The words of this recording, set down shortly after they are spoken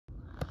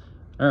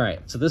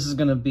Alright, so this is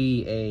going to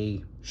be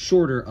a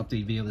shorter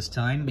update video this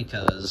time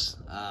because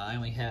I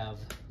only have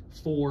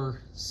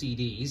 4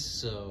 CDs,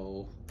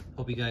 so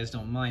hope you guys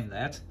don't mind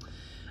that.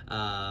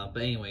 But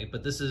anyway,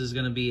 this is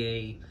going to be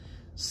a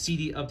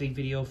CD update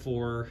video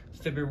for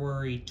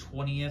February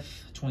 20th,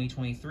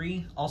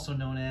 2023, also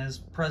known as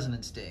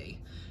President's Day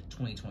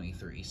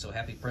 2023. So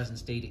happy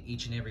President's Day to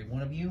each and every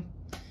one of you.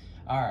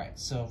 Alright,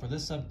 so for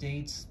this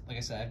update, like I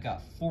said, I've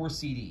got 4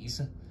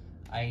 CDs.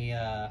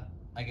 I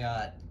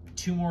got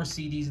 2 more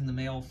CDs in the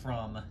mail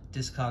from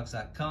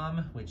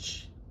Discogs.com,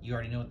 which you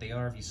already know what they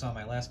are if you saw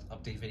my last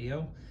update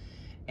video.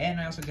 And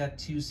I also got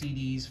 2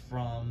 CDs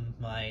from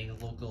my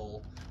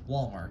local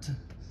Walmart.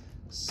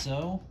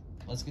 So,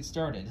 let's get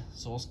started.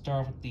 So we'll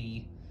start with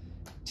the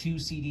 2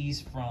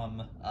 CDs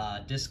from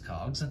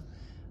Discogs.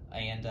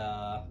 And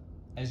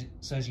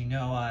as you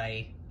know,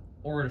 I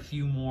ordered a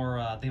few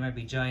more They Might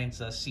Be Giants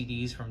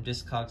CDs from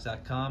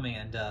Discogs.com,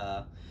 and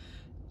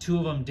 2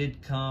 of them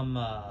did come.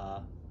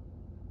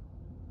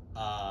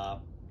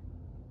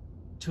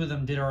 2 of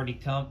them did already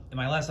come. In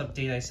my last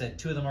update, I said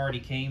 2 of them already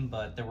came,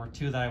 but there were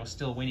 2 that I was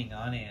still waiting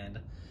on, and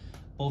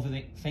both of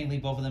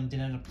them did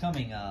end up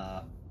coming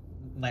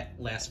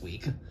last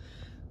week.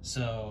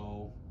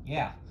 So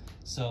yeah.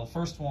 So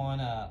first one,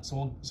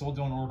 so we'll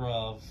go in order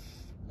of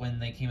when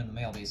they came in the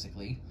mail,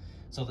 basically.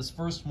 So this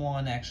first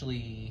one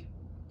actually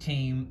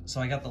came.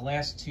 So I got the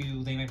last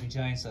 2 They Might Be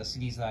Giants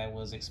CDs that I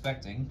was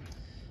expecting.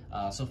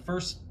 So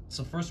first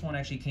one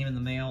actually came in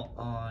the mail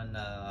on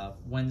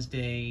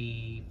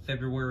Wednesday,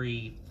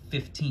 February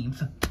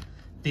 15th.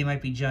 They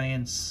Might Be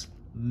Giants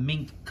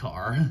Mink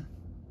Car.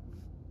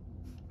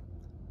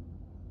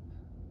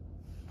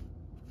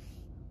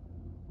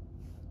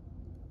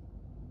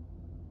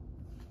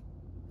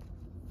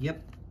 Yep.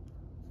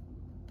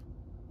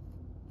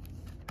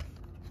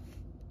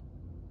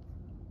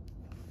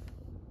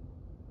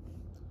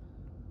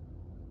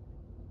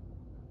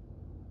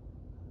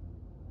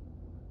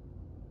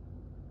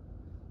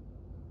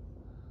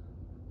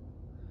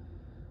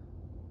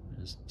 It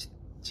was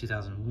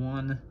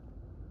 2001.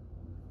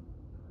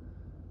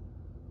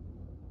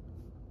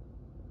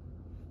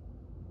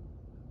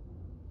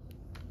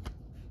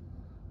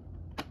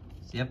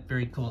 So, yep,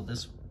 very cool.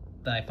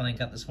 I finally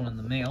got this one in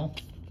the mail.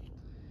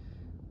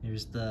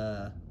 Here's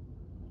the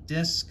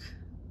disc.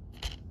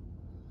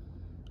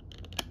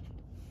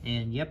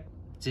 And yep,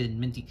 it's in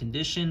minty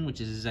condition,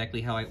 which is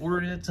exactly how I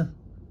ordered it.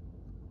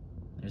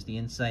 There's the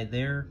inside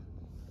there.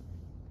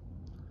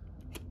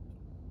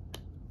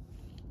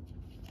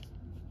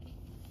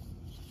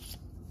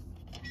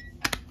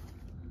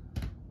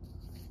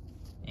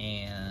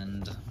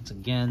 And once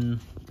again,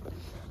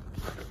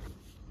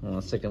 hold on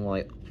a second while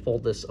I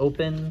fold this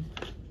open.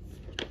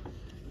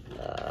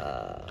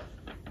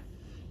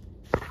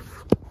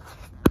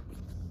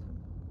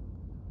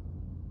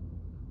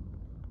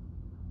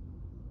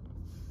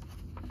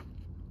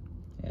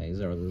 Yeah,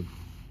 these are the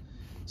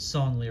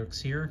song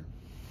lyrics here.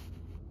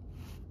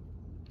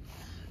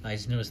 I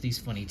just noticed these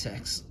funny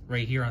texts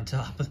right here on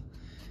top.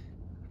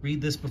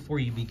 Read this before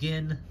you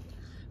begin.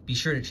 Be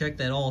sure to check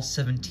that all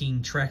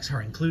 17 tracks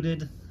are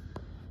included.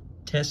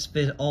 Test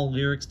fit all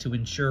lyrics to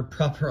ensure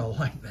proper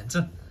alignment.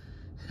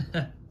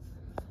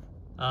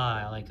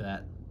 I like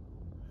that.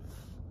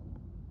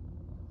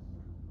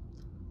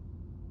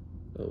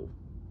 Oh.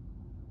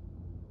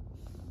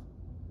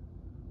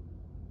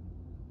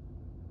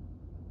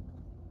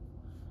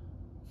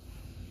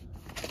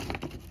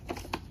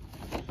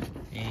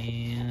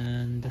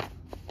 And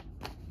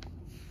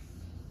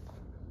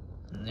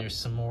there's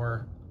some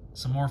more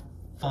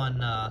fun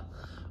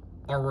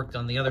artwork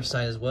on the other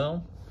side as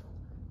well.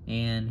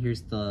 And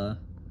here's the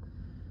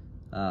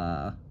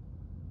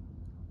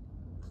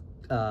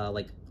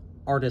like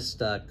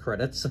artist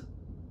credits.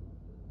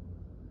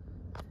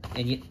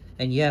 And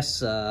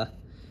yes,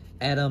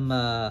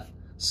 Adam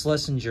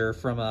Schlesinger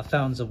from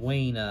Fountains of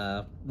Wayne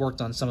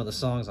worked on some of the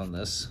songs on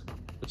this.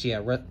 Which,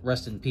 yeah,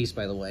 rest in peace,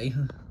 by the way.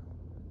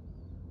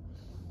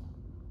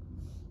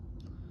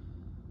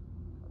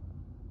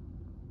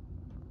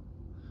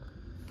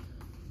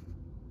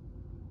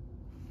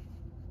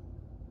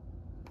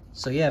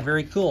 So yeah,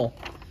 very cool.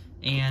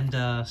 And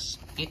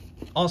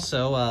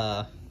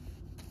also,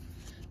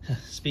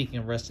 speaking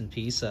of rest in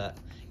peace,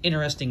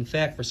 interesting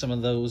fact for some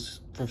of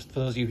those, for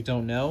those of you who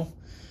don't know,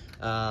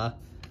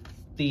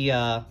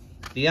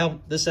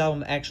 this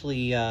album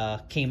actually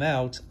came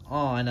out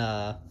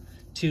on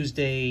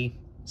Tuesday,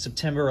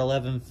 September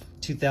 11th,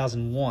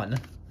 2001.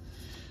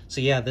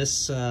 So yeah,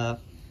 this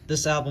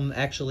album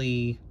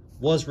actually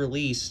was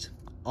released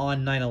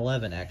on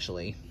 9/11.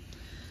 Actually,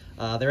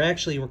 there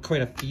actually were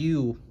quite a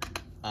few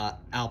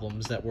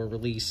albums that were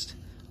released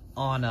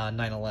on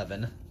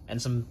 9/11, and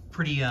some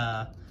pretty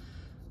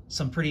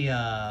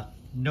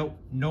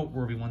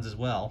noteworthy ones as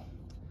well.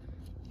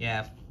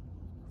 Yeah,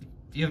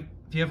 if you're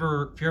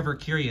ever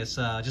curious,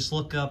 just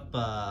look up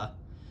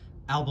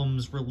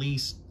albums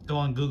released. Go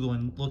on Google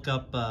and look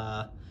up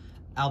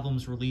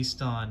albums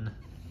released on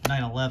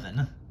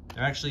 9/11.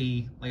 They're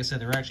actually, like I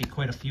said, there are actually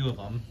quite a few of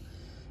them.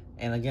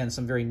 and again,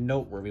 some very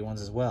noteworthy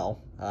ones as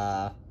well.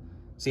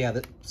 So yeah,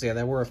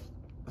 there were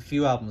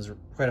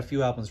quite a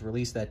few albums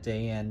released that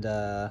day, and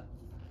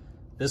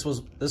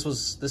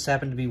this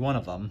happened to be one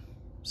of them.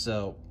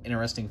 So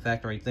interesting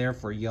fact right there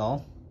for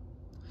y'all.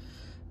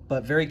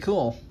 But very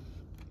cool.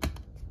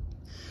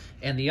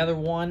 And the other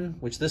one,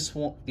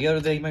 the other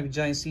They Might Be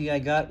Giants CD I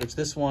got, which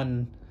this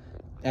one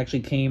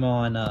actually came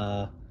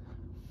on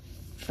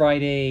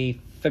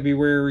Friday,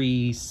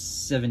 February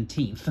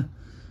 17th.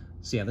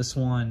 So yeah, this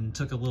one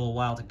took a little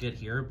while to get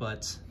here,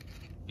 but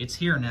it's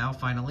here now,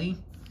 finally.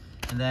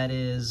 And that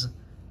is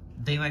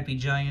They Might Be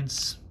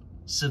Giants'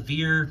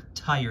 Severe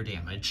Tire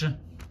Damage,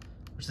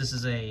 which this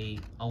is a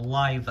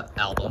live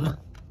album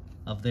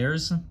of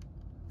theirs.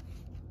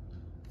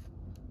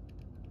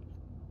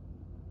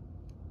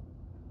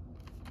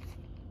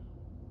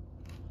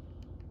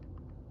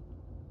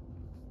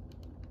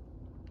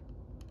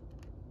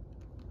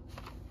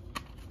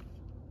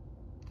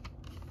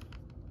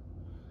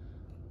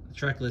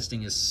 The track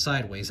listing is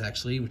sideways,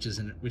 actually, which is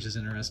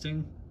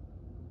interesting.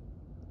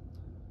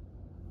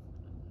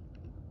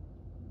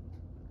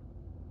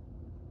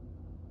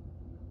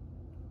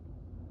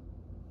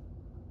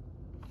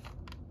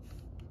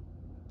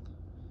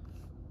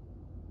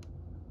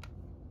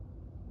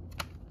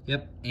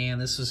 Yep,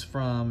 and this is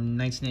from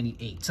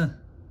 1998.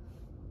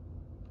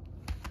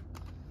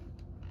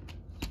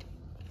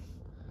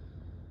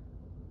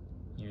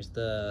 Here's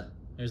the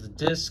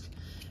disc,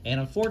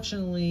 and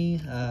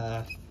unfortunately,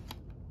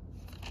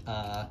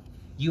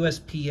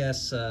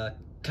 USPS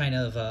kind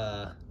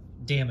of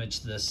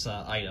damaged this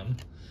item.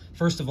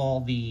 First of all,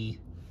 the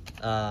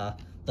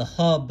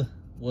hub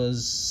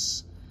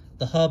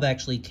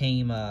actually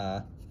came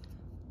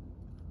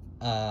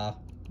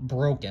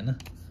broken,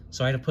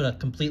 so I had to put a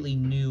completely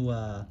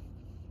new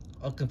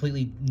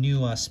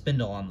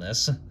spindle on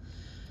this.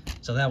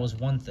 So that was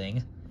one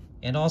thing.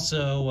 And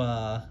also,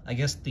 I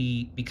guess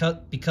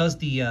because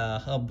the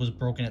hub was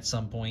broken at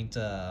some point,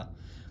 the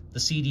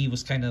CD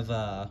was kind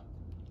of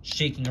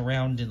shaking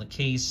around in the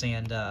case,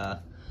 and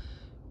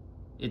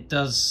it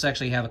does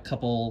actually have a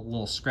couple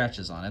little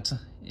scratches on it.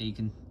 You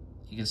can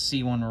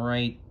see one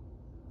right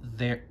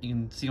there. You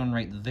can see one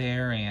right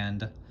there,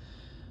 and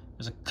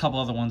there's a couple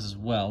other ones as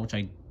well, which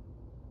I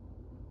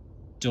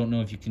don't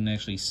know if you can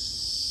actually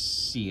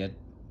see it.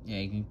 Yeah,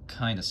 you can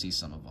kind of see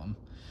some of them.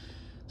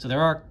 So there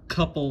are a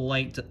couple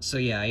light. So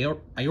yeah,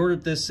 I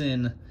ordered this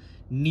in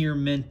near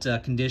mint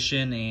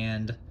condition,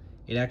 and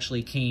it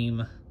actually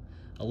came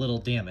a little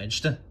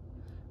damaged.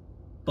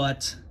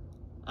 But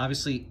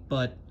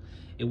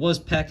it was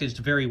packaged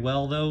very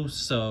well though,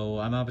 so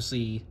I'm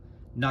obviously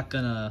not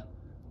gonna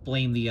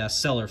blame the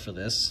seller for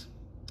this.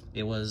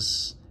 It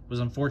was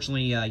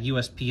unfortunately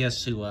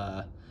USPS who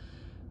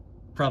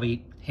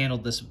probably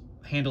handled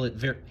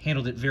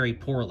it very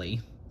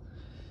poorly.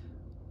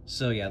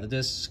 So yeah, the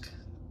disc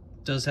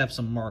does have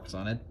some marks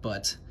on it,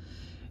 but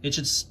it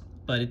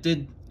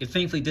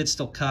thankfully did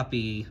still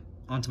copy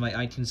onto my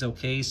iTunes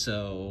OK,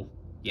 so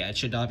yeah, it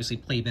should obviously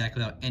play back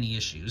without any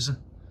issues.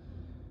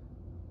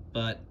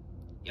 But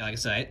yeah, like I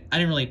said, I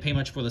didn't really pay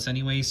much for this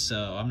anyway,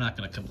 so I'm not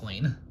gonna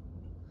complain.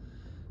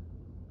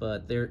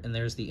 But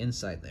there's the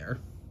inside there.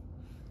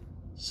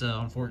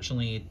 So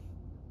unfortunately, it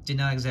did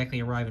not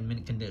exactly arrive in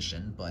mint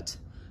condition, but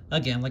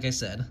again, like I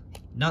said,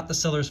 not the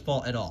seller's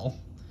fault at all.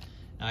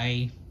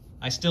 I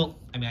still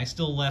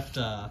left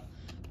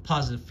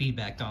positive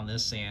feedback on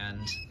this,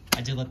 and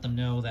I did let them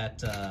know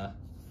that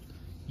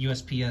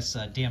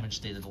USPS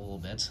damaged it a little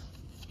bit,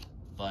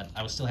 but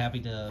I was still happy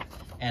to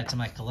add it to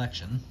my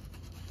collection.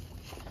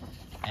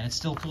 And it's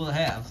still cool to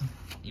have,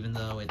 even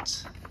though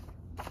it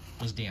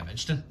was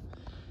damaged.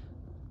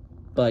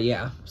 But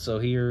yeah, so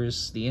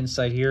here's the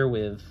inside here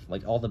with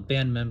like all the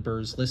band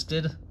members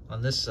listed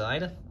on this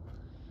side.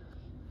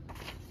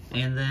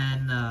 And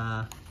then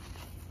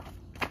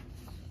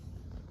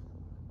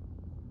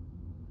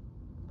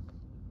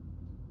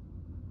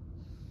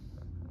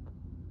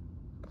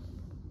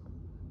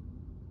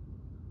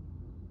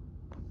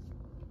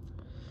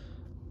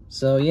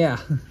so yeah.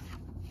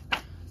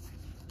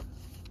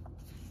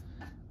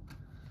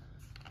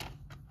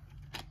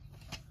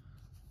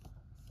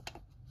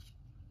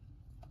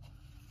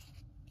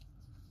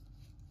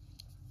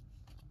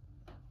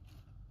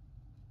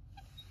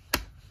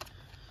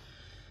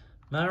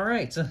 All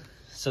right,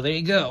 so there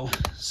you go.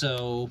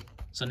 So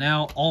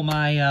now all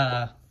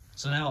my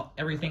so now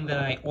everything that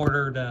I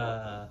ordered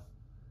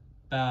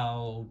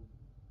about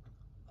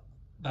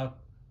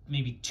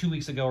maybe 2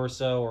 weeks ago or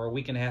so, or a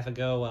week and a half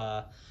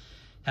ago,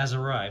 has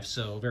arrived.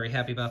 So very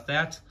happy about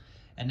that.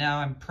 And now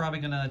I'm probably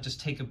gonna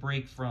just take a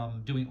break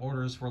from doing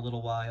orders for a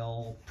little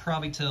while,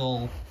 probably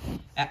till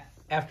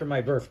after my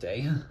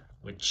birthday,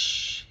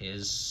 which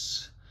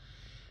is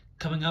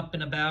coming up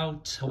in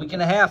about a week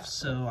and a half,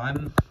 so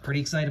I'm pretty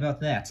excited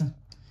about that.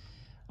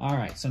 All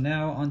right, so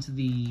now onto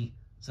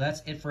so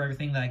that's it for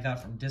everything that I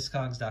got from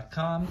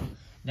Discogs.com.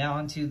 Now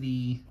onto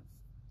the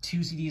 2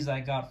 CDs I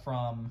got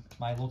from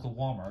my local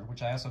Walmart,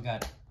 which I also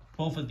got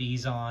both of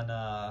these on,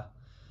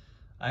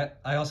 I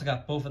also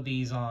got both of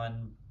these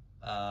on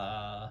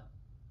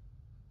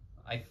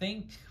I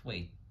think,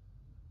 wait,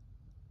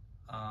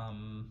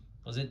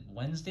 was it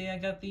Wednesday I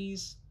got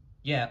these?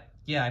 Yeah,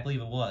 I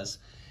believe it was.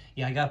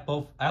 Yeah, I got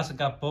both. I also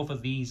got both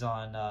of these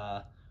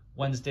on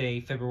Wednesday,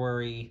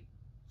 February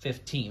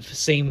 15th.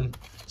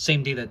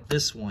 Same day that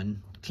this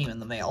one came in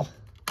the mail.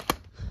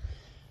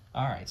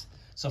 All right.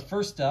 So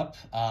first up,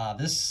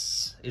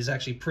 this is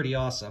actually pretty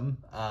awesome.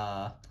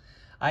 I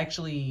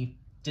actually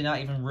did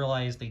not even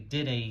realize they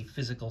did a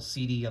physical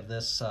CD of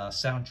this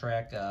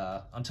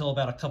soundtrack until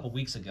about a couple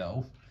weeks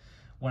ago,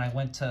 when I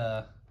went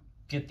to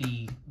get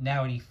the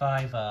Now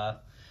 85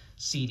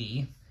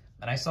 CD,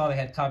 and I saw they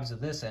had copies of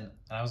this, and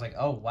I was like,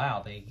 oh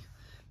wow, they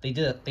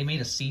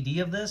made a CD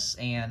of this.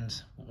 And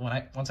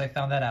once I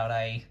found that out,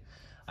 I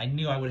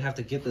knew I would have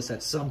to get this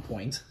at some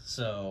point.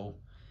 So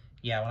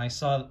yeah,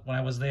 when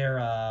I was there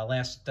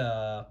last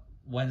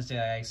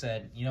Wednesday, I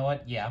said, you know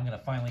what? Yeah, I'm gonna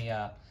finally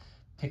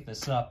pick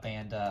this up,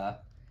 and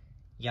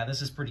yeah,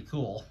 this is pretty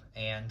cool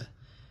and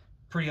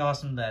pretty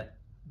awesome that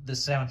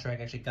this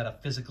soundtrack actually got a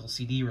physical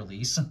CD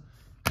release.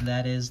 And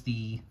that is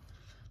the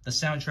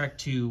soundtrack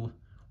to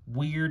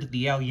Weird: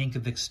 The Al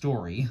Yankovic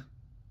Story.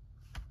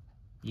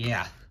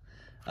 Yeah,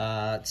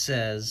 it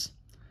says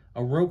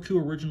a Roku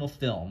original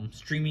film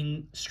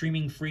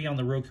streaming free on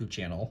the Roku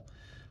channel.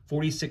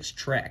 46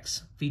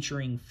 tracks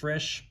featuring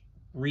fresh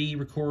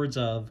re-records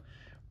of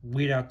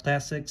Weird Al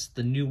classics,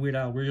 the new Weird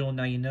Al original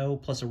Now You Know,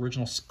 plus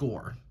original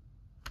score.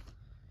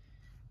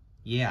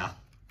 Yeah.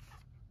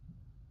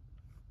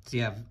 So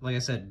yeah, like I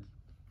said,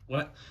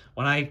 when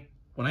I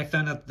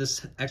found out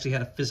this actually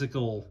had a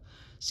physical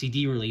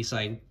CD release,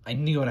 I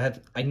knew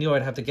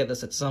I'd have to get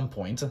this at some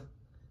point,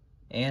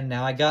 and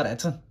now I got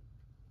it.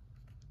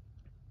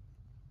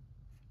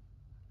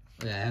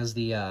 Yeah, it has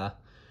the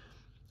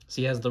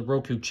see, it has the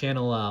Roku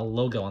channel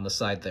logo on the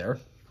side there.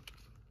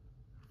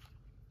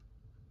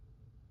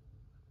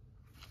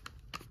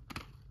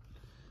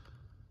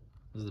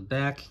 This is the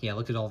back. Yeah,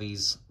 look at all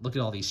these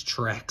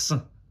tracks.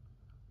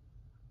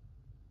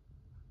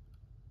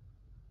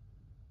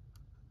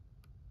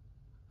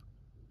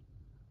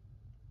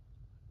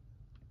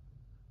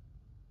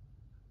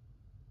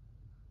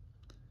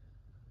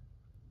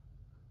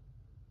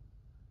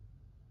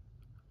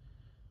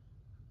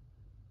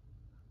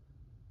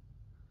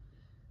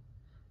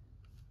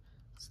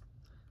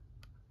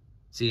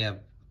 So yeah,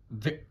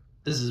 this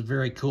is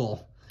very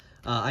cool.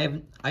 I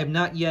have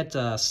not yet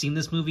seen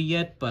this movie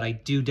yet, but I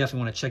do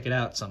definitely want to check it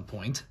out at some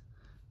point.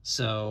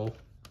 So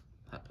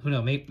who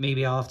knows?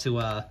 Maybe I'll have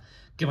to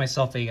get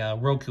myself a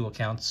Roku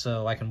account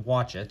so I can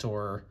watch it,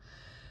 or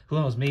who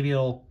knows? Maybe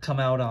it'll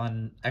come out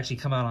on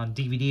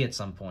DVD at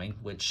some point.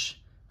 Which,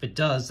 if it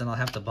does, then I'll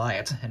have to buy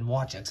it and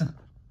watch it.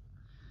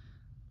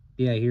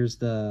 Yeah, here's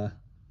the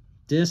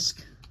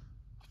disc.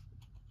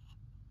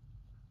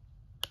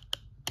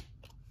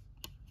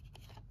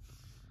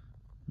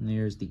 And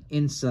there's the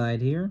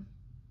inside here.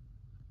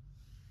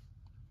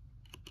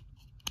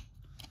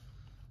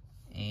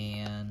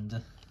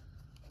 And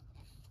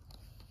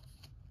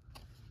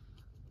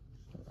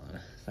hold on,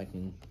 if I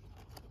can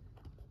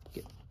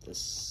get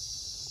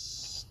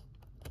this,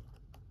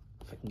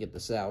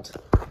 out.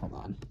 Hold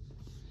on.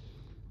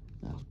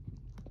 I'll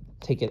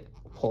take it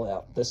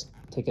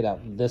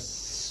out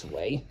this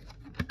way.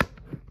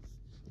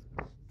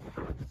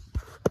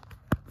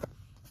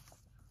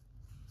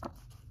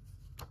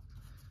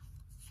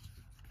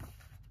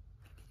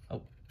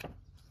 Oh.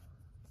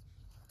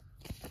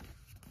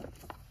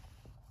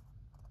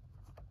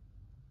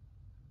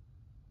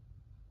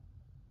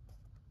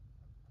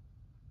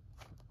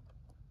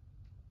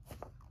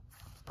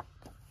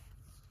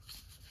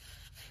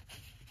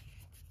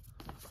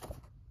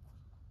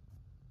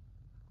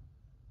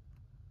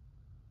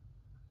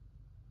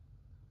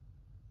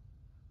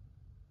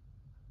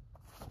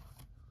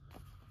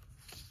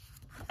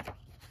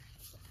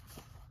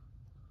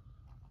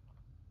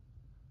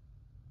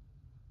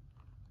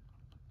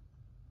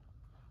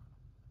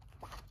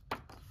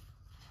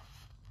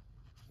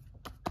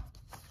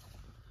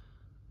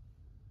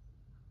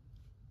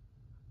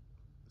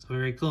 It's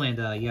very cool, and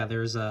yeah,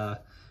 there's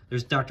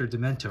Dr.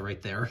 Demento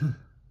right there.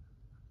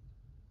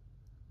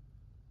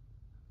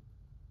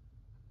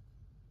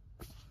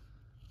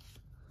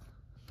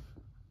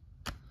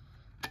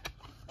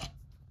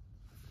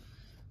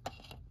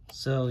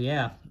 So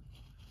yeah,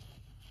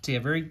 so yeah,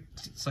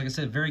 like I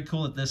said, very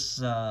cool that this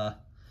this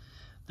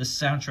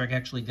soundtrack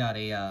actually got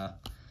a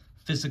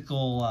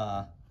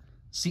physical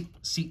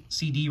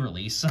CD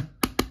release.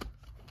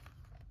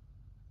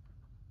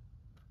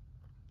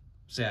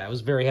 So yeah, I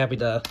was very happy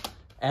to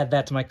add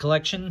that to my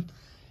collection.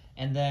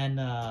 And then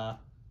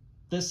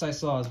this I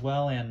saw as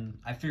well, and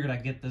I figured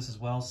I'd get this as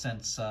well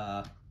since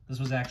this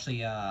was actually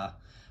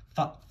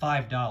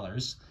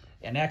 $5.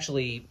 And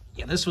actually,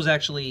 yeah, this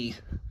actually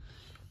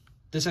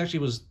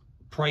was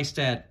priced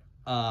at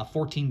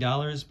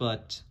 $14,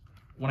 but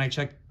when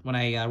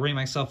I rang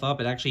myself up,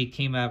 it actually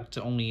came out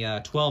to only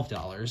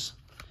 $12.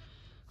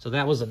 So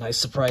that was a nice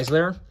surprise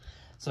there.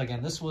 So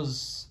again, this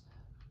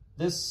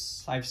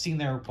I've seen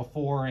there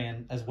before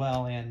and as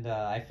well, and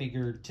I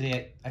figured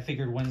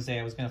Wednesday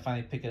I was gonna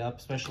finally pick it up,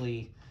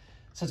 especially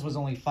since it was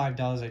only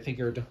 $5, I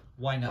figured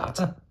why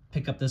not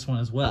pick up this one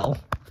as well.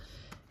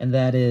 And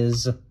that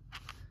is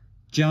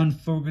John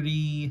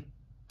Fogerty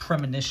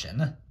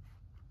Premonition.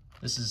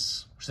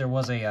 There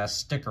was a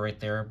sticker right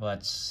there,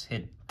 but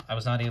I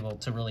was not able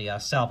to really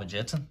salvage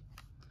it.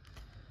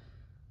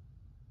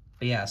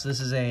 But yeah, so this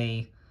is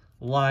a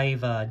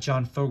live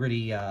John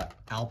Fogerty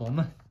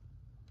album.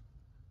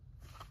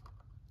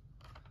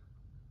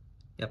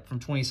 Yep, from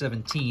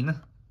 2017.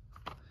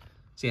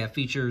 So yeah, it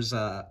features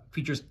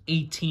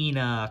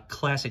 18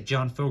 classic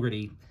John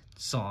Fogerty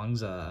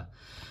songs.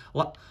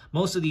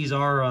 Most of these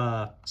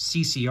are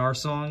CCR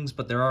songs,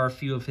 but there are a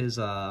few of his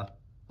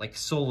like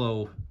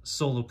solo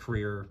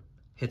career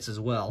hits as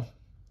well.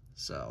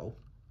 So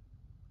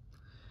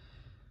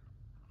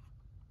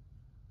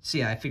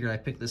yeah, I figured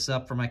I'd pick this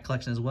up for my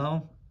collection as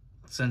well,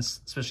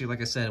 since, especially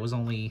like I said, it was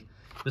only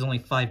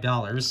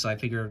 $5. So I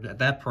figured at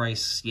that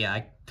price, yeah,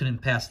 I couldn't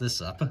pass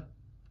this up.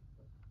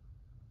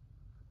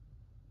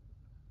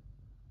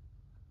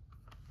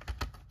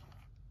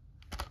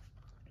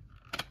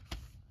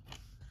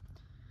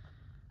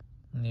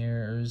 And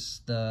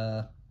there's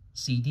the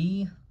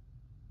CD.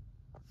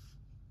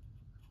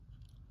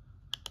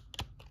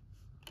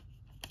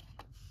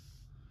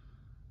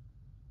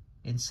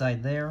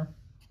 Inside there.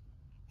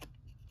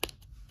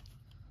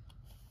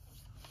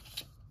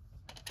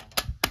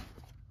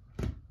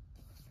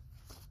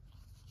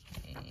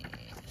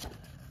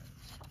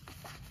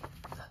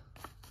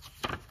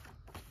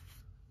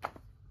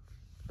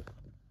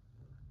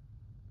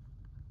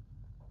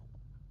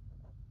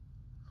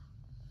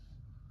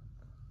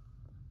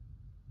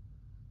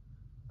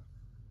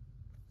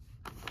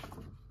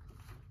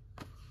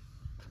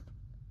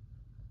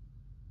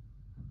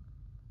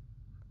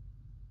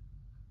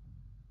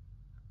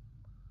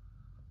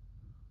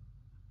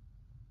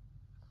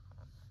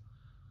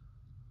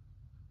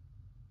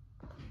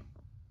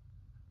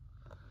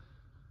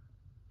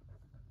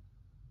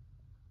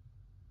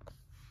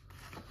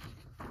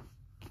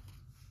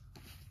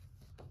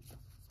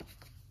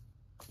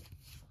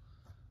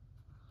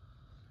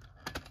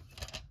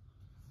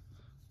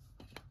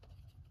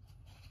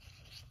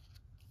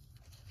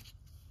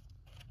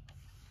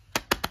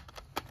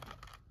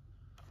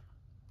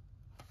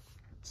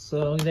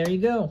 So there you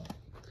go.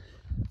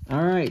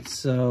 All right,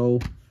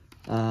 so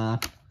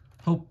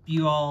hope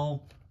you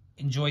all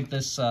enjoyed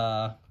this.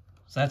 So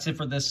that's it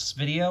for this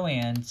video,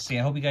 and see,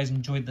 I hope you guys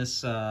enjoyed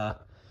this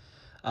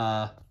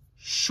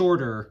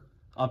shorter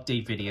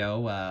update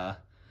video.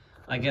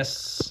 I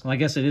guess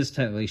it is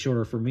technically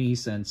shorter for me,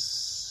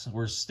 since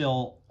we're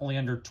still only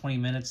under 20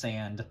 minutes,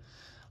 and a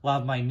lot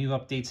of my new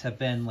updates have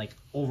been like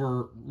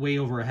way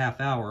over a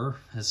half hour,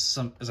 as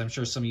I'm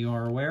sure some of you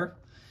are aware.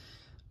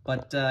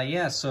 But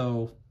yeah,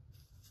 so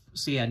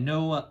yeah,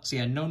 no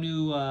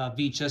new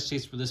VHS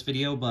tapes for this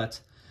video, but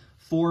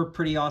four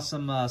pretty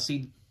awesome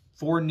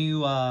four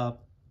new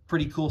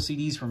pretty cool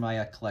CDs for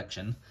my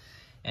collection,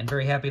 and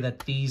very happy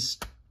that these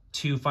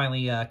two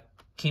finally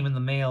came in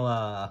the mail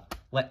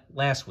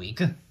last week.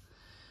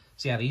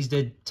 So yeah, these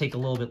did take a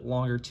little bit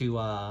longer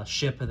to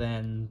ship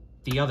than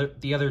the other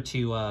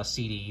two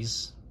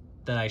CDs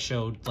that I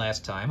showed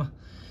last time,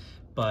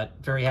 but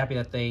very happy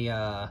that they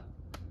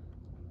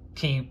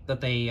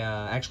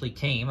actually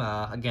came.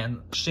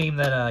 Again, shame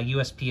that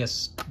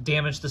USPS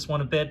damaged this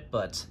one a bit,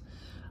 but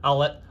I'll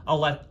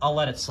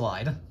let it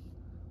slide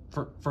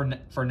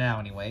for now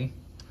anyway.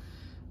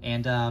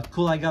 And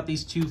cool, I got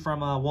these two from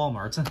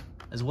Walmart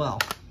as well.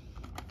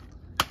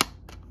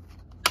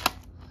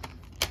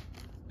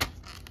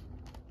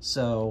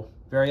 So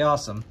very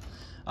awesome.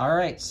 All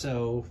right,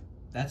 so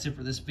that's it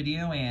for this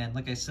video, and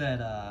like I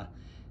said,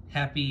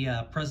 happy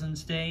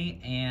President's Day,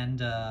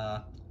 and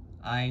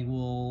I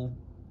will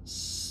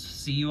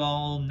see you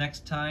all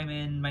next time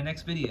in my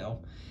next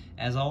video.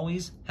 As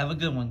always, have a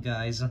good one,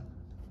 guys.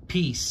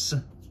 Peace.